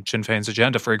items on Sinn Féin's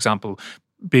agenda, for example,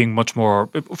 being much more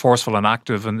forceful and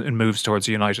active in moves towards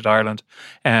a united Ireland,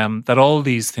 that all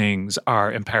these things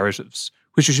are imperatives,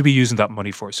 which you should be using that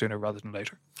money for sooner rather than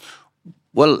later?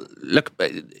 Well, look,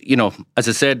 as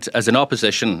I said, as an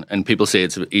opposition, and people say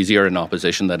it's easier in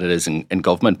opposition than it is in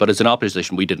government, but as an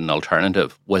opposition, we did an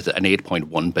alternative with an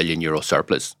 €8.1 billion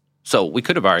surplus. So we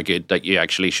could have argued that you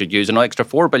actually should use an extra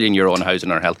 €4 billion on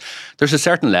housing or health. There's a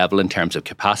certain level in terms of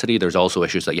capacity. There's also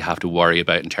issues that you have to worry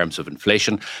about in terms of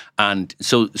inflation. And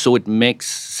so it makes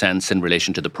sense in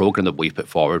relation to the programme that we put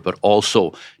forward, but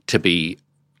also to be,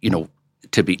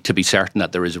 to be certain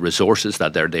that there is resources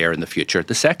that they're there in the future.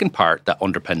 The second part that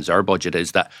underpins our budget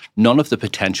is that none of the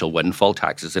potential windfall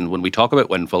taxes, and when we talk about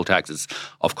windfall taxes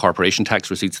of corporation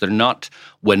tax receipts, they're not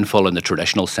windfall in the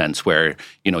traditional sense where,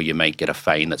 you might get a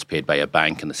fine that's paid by a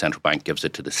bank and the central bank gives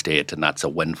it to the state and that's a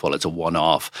windfall, it's a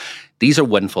one-off. These are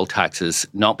windfall taxes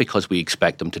not because we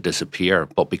expect them to disappear,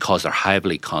 but because they're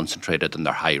heavily concentrated and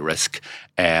they're high risk,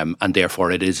 and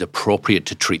therefore it is appropriate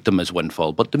to treat them as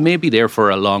windfall. But they may be there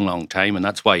for a long, long time, and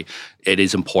that's why it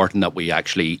is important that we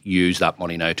actually use that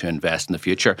money now to invest in the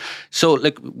future. So,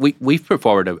 we've put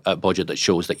forward a budget that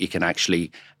shows that you can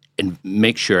actually and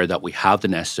make sure that we have the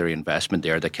necessary investment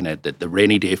there, the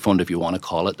rainy day fund, if you want to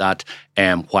call it that,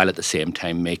 while at the same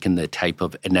time making the type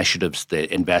of initiatives,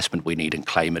 the investment we need in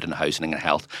climate and housing and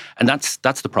health. And that's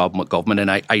the problem with government. And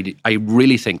I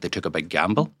really think they took a big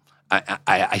gamble.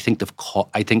 I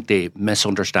think they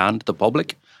misunderstand the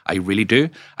public. I really do.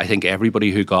 I think everybody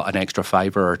who got an extra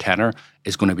 $5 or $10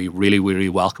 is going to be really, really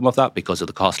welcome of that because of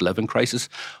the cost of living crisis.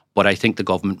 But I think the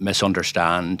government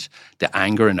misunderstand the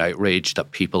anger and outrage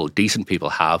that decent people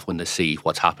have when they see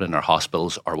what's happening in our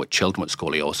hospitals, or with children with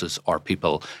scoliosis, or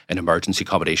people in emergency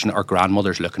accommodation, or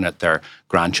grandmothers looking at their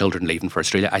grandchildren leaving for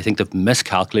Australia. I think they've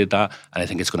miscalculated that, and I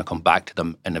think it's going to come back to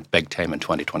them in a big time in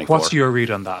 2024. What's your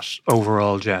read on that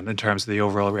overall, Jen, in terms of the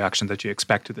overall reaction that you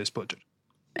expect to this budget?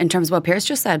 In terms of what Pearse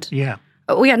just said? Yeah.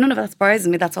 Oh yeah, none of that surprises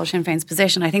me. That's all Sinn Féin's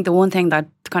position. I think the one thing that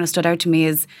kind of stood out to me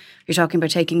is you're talking about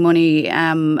taking money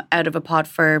out of a pot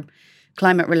for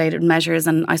climate-related measures,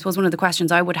 and I suppose one of the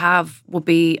questions I would have would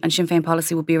be, and Sinn Féin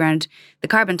policy would be around the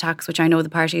carbon tax, which I know the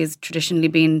party has traditionally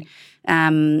been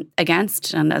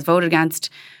against and has voted against.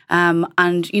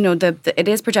 And you know, it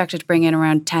is projected to bring in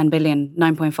around 10 billion,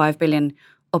 9.5 billion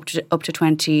up to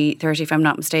 2030, if I'm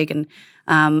not mistaken.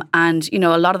 And, you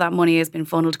know, a lot of that money has been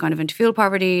funneled kind of into fuel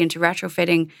poverty, into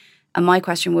retrofitting. And my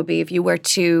question would be, if you were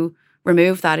to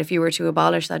remove that, if you were to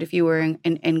abolish that, if you were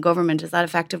in government, is that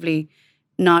effectively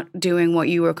not doing what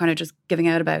you were kind of just giving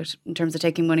out about in terms of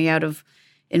taking money out of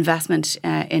investment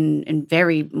in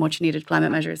very much needed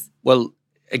climate measures? Well,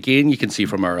 again, you can see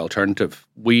from our alternative,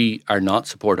 we are not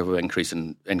supportive of increase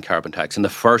in carbon tax. And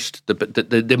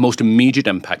the most immediate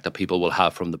impact that people will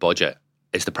have from the budget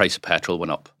is the price of petrol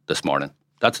went up this morning.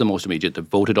 That's the most immediate. They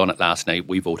voted on it last night.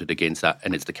 We voted against that.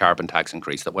 And it's the carbon tax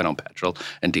increase that went on petrol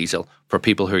and diesel. For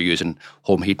people who are using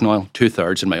home heating oil,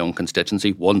 2/3 in my own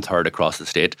constituency, 1/3 across the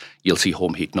state, you'll see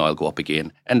home heating oil go up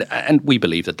again. And we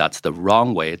believe that that's the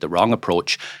wrong way, the wrong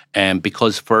approach.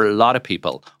 Because for a lot of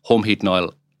people, home heating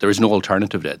oil, there is no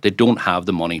alternative to it. They don't have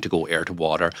the money to go air to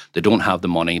water. They don't have the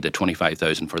money, the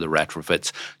 25,000 for the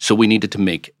retrofits. So we needed to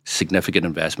make significant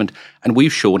investment. And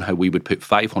we've shown how we would put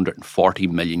 €540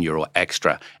 million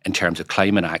extra in terms of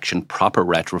climate action, proper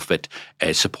retrofit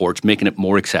supports, making it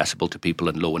more accessible to people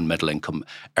in low and middle income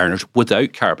earners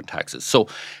without carbon taxes. So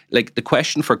like the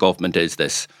question for government is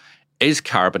this: is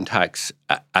carbon tax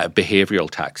a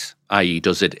behavioural tax? I.e.,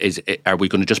 are we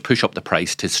going to just push up the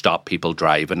price to stop people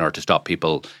driving or to stop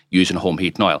people using home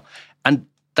heating oil? And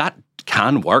that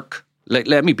can work.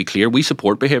 Let me be clear, we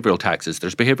support behavioural taxes.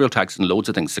 There's behavioural taxes in loads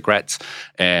of things, cigarettes,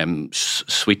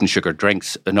 sweetened sugar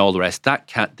drinks and all the rest.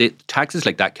 Taxes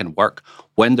like that can work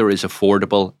when there is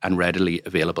affordable and readily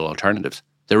available alternatives.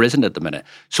 There isn't at the minute.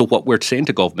 So what we're saying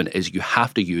to government is you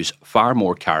have to use far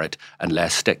more carrot and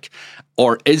less stick.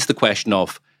 Or is the question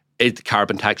of, is the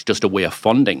carbon tax just a way of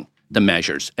funding the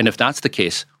measures? And if that's the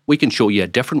case, we can show you a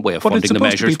different way of funding the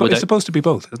measures. It's supposed to be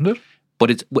both, isn't it?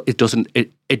 But it doesn't.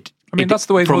 That's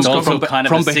the way from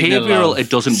behavioural. It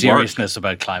doesn't seriousness work.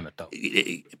 About climate, though.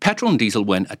 Petrol and diesel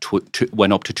went up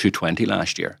to 220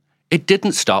 last year. It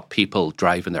didn't stop people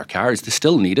driving their cars. They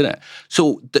still needed it.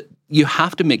 So you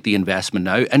have to make the investment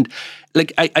now. And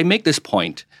like I make this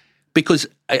point because,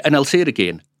 and I'll say it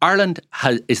again, Ireland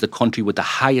is the country with the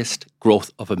highest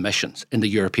growth of emissions in the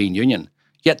European Union.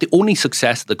 Yet the only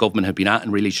success the government have been at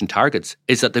in reaching targets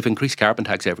is that they've increased carbon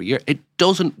tax every year. It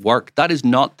doesn't work. That is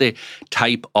not the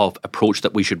type of approach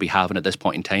that we should be having at this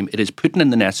point in time. It is putting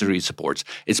in the necessary supports.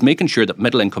 It's making sure that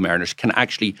middle income earners can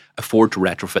actually afford to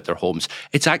retrofit their homes.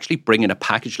 It's actually bringing a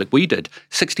package like we did,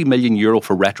 €60 million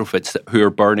for retrofits who are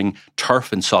burning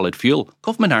turf and solid fuel.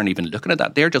 Government aren't even looking at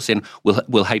that. They're just saying,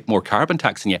 we'll hike more carbon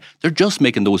tax on you. They're just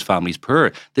making those families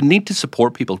poorer. They need to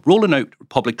support people, rolling out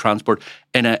public transport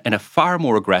in a far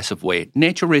more aggressive way.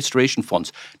 Nature restoration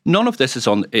funds. None of this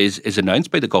is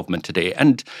announced by the government today.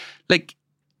 And like,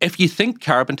 if you think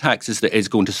carbon tax is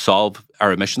going to solve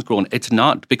our emissions growing, it's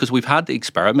not, because we've had the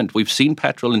experiment. We've seen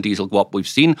petrol and diesel go up. We've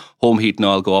seen home heating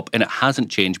oil go up, and it hasn't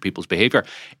changed people's behaviour.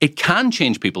 It can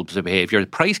change people's behaviour. The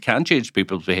price can change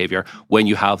people's behaviour when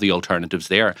you have the alternatives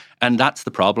there. And that's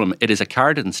the problem. It is a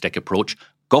carrot and stick approach.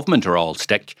 Government are all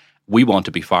stick. We want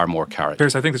to be far more carrot.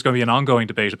 Pearse, I think there's going to be an ongoing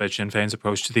debate about Sinn Féin's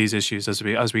approach to these issues as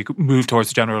we move towards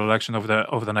the general election over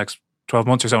the next 12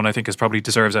 months or so, and I think it probably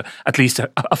deserves at least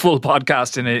a full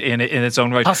podcast in its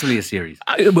own right. Possibly a series.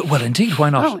 Well, indeed,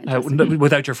 why not?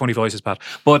 Without your funny voices, Pat.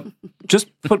 But just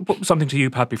put something to you,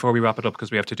 Pat, before we wrap it up,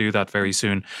 because we have to do that very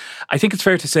soon. I think it's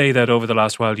fair to say that over the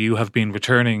last while you have been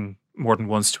returning more than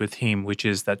once to a theme, which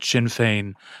is that Sinn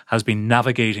Féin has been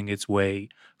navigating its way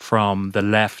from the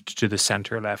left to the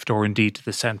centre left, or indeed to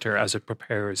the centre as it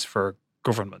prepares for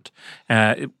government.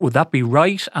 Would that be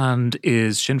right? And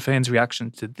is Sinn Féin's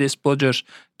reaction to this budget,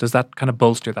 does that kind of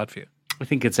bolster that view? I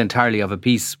think it's entirely of a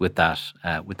piece with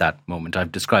that moment.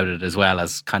 I've described it as well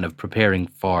as kind of preparing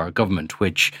for government,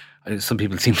 which some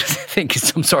people seem to think it's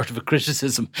some sort of a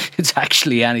criticism. It's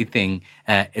actually anything.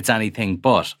 It's anything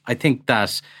but. I think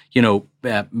that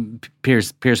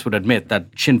Pearse would admit that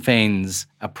Sinn Féin's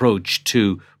approach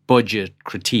to budget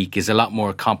critique is a lot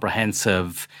more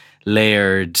comprehensive,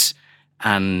 layered,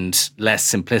 and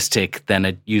less simplistic than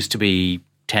it used to be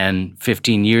 10,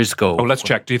 15 years ago. Oh, let's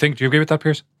check. Do you agree with that,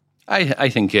 Pearse? I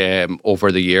think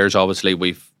over the years, obviously,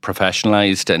 we've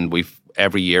professionalised, and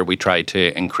every year we try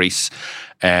to increase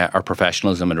our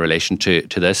professionalism in relation to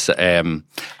this. I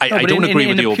don't agree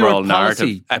with the overall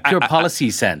narrative. A pure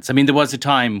policy sense. I mean, there was a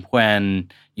time when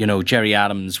Jerry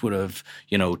Adams would have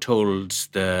told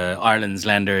the Ireland's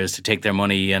lenders to take their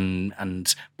money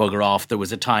and bugger off. There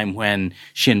was a time when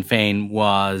Sinn Féin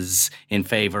was in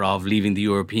favour of leaving the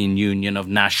European Union, of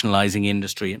nationalising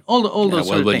industry, and all those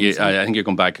sort of things. I think you're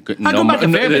going back. I'm going back a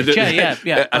fair bit.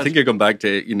 Yeah. I think you're going back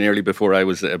to nearly before I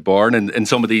was born in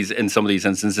some of these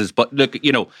instances. But look,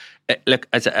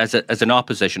 as an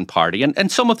opposition party,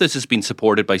 and some of this has been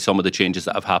supported by some of the changes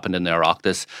that have happened in the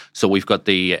Oireachtas. So we've got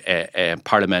the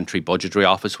Parliamentary Budgetary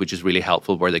Office, which is really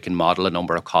helpful, where they can model a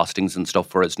number of costings and stuff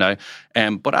for us now.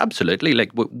 But absolutely,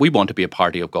 we want to be a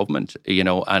party of government,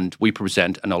 and we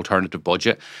present an alternative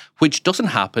budget, which doesn't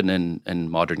happen in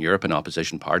modern Europe in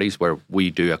opposition parties, where we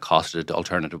do a costed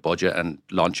alternative budget and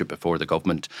launch it before the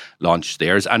government launch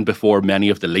theirs, and before many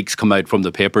of the leaks come out from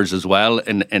the papers as well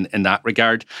in that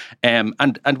regard. And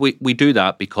we do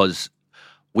that because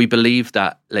we believe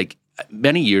that,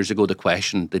 many years ago,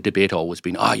 the debate always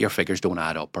been, your figures don't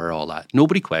add up or all that.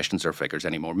 Nobody questions our figures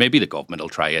anymore. Maybe the government will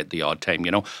try it the odd time,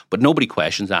 but nobody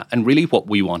questions that. And really what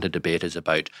we want to debate is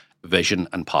about vision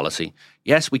and policy.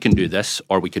 Yes, we can do this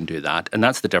or we can do that. And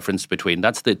that's the difference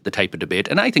that's the type of debate.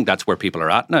 And I think that's where people are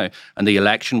at now. And the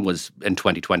election in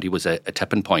 2020 was a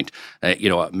tipping point. I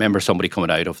remember somebody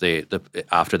coming out of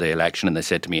after the election, and they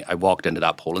said to me, I walked into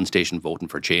that polling station voting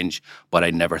for change, but I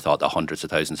never thought that hundreds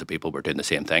of thousands of people were doing the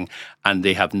same thing. And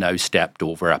they have now stepped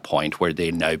over a point where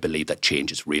they now believe that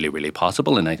change is really, really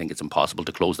possible. And I think it's impossible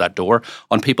to close that door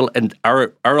on people. And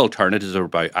our alternatives are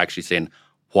about actually saying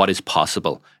what is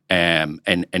possible, and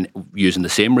using the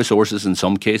same resources in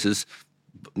some cases,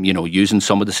 using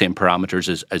some of the same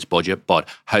parameters as budget, but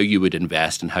how you would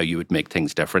invest and how you would make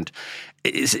things different.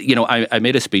 I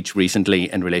made a speech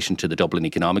recently in relation to the Dublin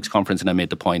Economics Conference, and I made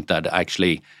the point that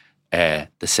actually the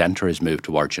centre has moved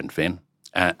towards Sinn Féin.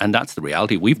 And that's the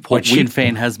reality. Sinn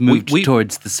Féin has moved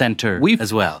towards the centre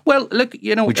as well. Well, look, would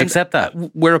you accept that?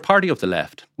 We're a party of the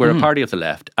left. We're a party of the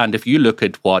left. And if you look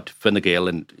at what Fine Gael,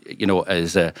 and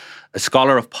as a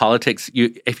scholar of politics,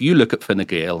 if you look at Fine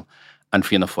Gael and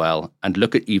Fianna Fáil and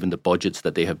look at even the budgets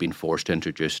that they have been forced to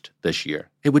introduce this year,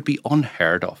 it would be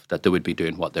unheard of that they would be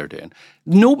doing what they're doing.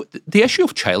 No, the issue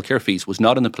of childcare fees was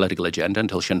not on the political agenda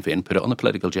until Sinn Féin put it on the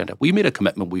political agenda. We made a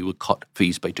commitment we would cut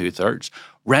fees by 2/3.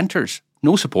 Renters,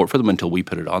 no support for them until we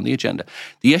put it on the agenda.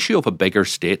 The issue of a bigger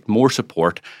state, more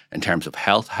support in terms of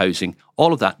health, housing,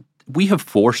 all of that, we have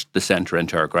forced the centre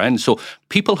into our ground. So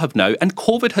people have now, and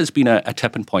COVID has been a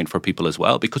tipping point for people as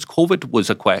well, because COVID was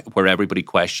where everybody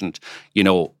questioned,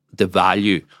 the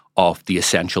value of the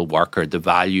essential worker, the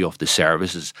value of the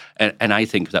services. And I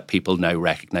think that people now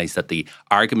recognise that the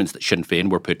arguments that Sinn Féin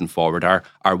were putting forward are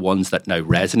ones that now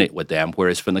resonate with them,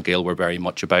 whereas Fine Gael were very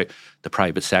much about the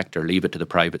private sector, leave it to the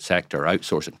private sector,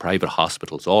 outsourcing, private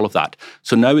hospitals, all of that.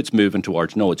 So now it's moving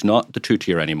towards, no, it's not the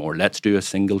 2-tier anymore. Let's do a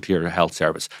single-tier health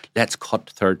service. Let's cut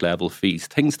third-level fees.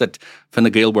 Things that Fine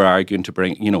Gael were arguing to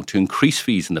bring, to increase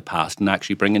fees in the past and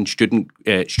actually bring in student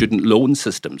loan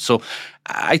systems. So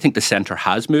I think the centre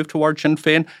has moved towards Sinn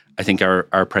Féin. I think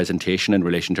our presentation in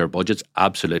relation to our budgets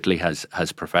absolutely has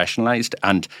professionalised,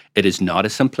 and it is not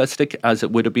as simplistic as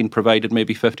it would have been provided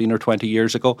maybe 15 or 20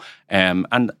 years ago. And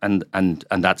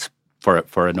that's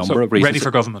for a number of reasons. Ready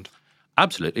for government.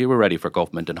 Absolutely, we're ready for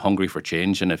government and hungry for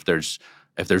change. And if there's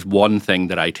one thing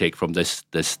that I take from this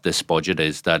budget,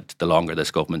 is that the longer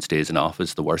this government stays in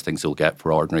office, the worse things will get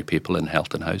for ordinary people in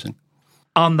health and housing.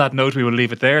 On that note, we will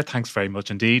leave it there. Thanks very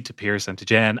much indeed to Pearse and to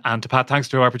Jen and to Pat. Thanks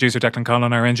to our producer Declan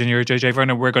Conlon, our engineer JJ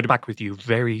Vernon. We're going to be back with you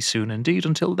very soon indeed.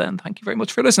 Until then, thank you very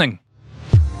much for listening.